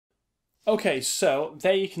Okay, so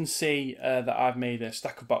there you can see that I've made a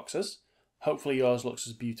stack of boxes. Hopefully yours looks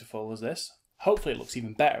as beautiful as this. Hopefully it looks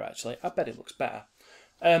even better, actually. I bet it looks better.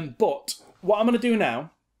 But what I'm going to do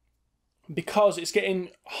now, because it's getting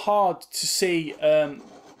hard to see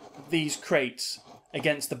these crates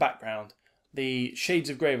against the background, the shades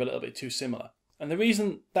of grey are a little bit too similar. And the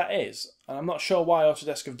reason that is, and I'm not sure why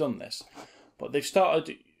Autodesk have done this, but they've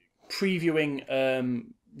started previewing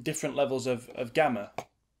different levels of gamma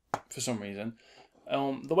for some reason.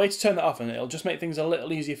 The way to turn that off, and it'll just make things a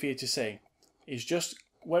little easier for you to see, is just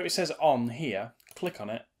where it says on here, click on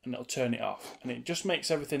it and it'll turn it off. And it just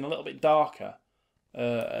makes everything a little bit darker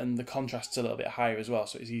and the contrast's a little bit higher as well,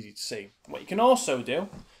 so it's easy to see. What you can also do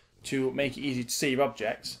to make it easy to see your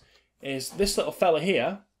objects is this little fella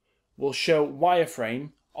here will show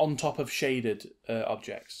wireframe on top of shaded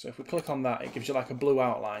objects. So if we click on that, it gives you like a blue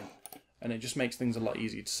outline and it just makes things a lot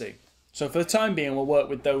easier to see. So for the time being, we'll work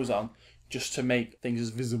with those on just to make things as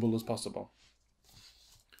visible as possible.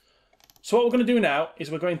 So what we're going to do now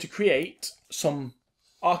is we're going to create some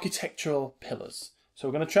architectural pillars. So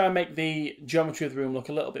we're going to try and make the geometry of the room look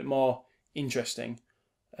a little bit more interesting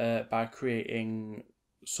by creating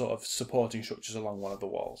sort of supporting structures along one of the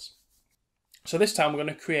walls. So this time we're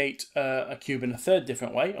going to create a cube in a third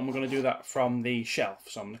different way, and we're going to do that from the shelf.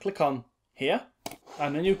 So I'm going to click on here,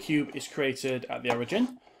 and a new cube is created at the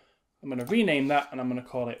origin. I'm going to rename that, and I'm going to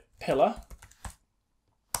call it pillar.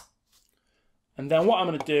 And then what I'm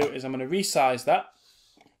going to do is I'm going to resize that.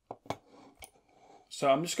 So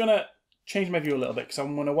I'm just going to change my view a little bit because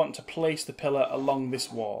I'm going to want to place the pillar along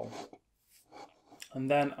this wall. And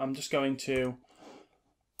then I'm just going to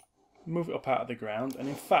move it up out of the ground. And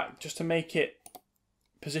in fact, just to make it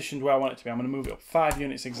positioned where I want it to be, I'm going to move it up 5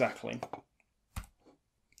 units exactly.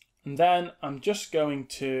 And then I'm just going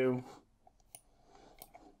to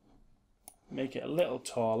make it a little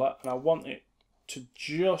taller, and I want it to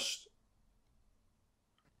just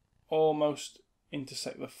almost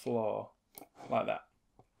intersect the floor, like that.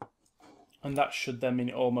 And that should then mean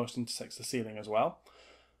it almost intersects the ceiling as well.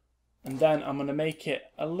 And then I'm going to make it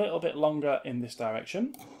a little bit longer in this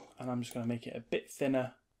direction, and I'm just going to make it a bit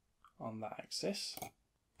thinner on that axis.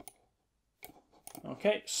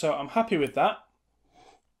 Okay, so I'm happy with that.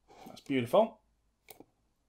 That's beautiful.